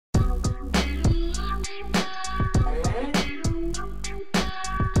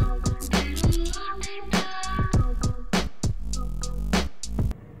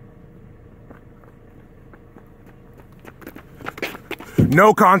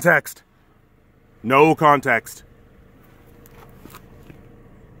No context. No context.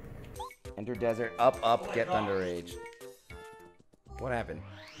 Enter desert, up, up, get thunder rage. What happened?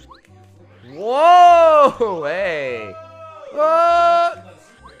 Whoa! Hey! What?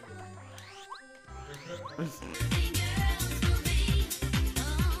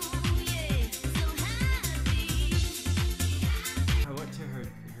 I went to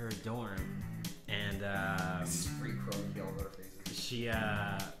her dorm, and she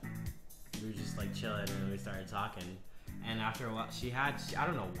we were just like chilling, and we started talking. And after a while, I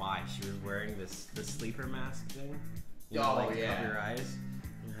don't know why she was wearing the sleeper mask thing. You know, like to cover your eyes.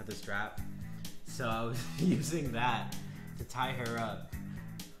 And had the strap. So I was using that to tie her up,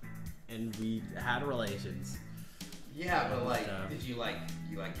 and we had relations. Yeah, but like, did you like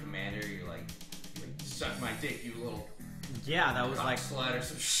command her? You like suck my dick, you little. Yeah, that was like slut or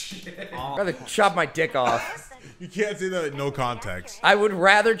some shit. I'd rather chop my dick off. You can't say that in no context. I would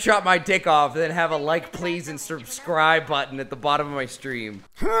rather chop my dick off than have a like, please, and subscribe button at the bottom of my stream.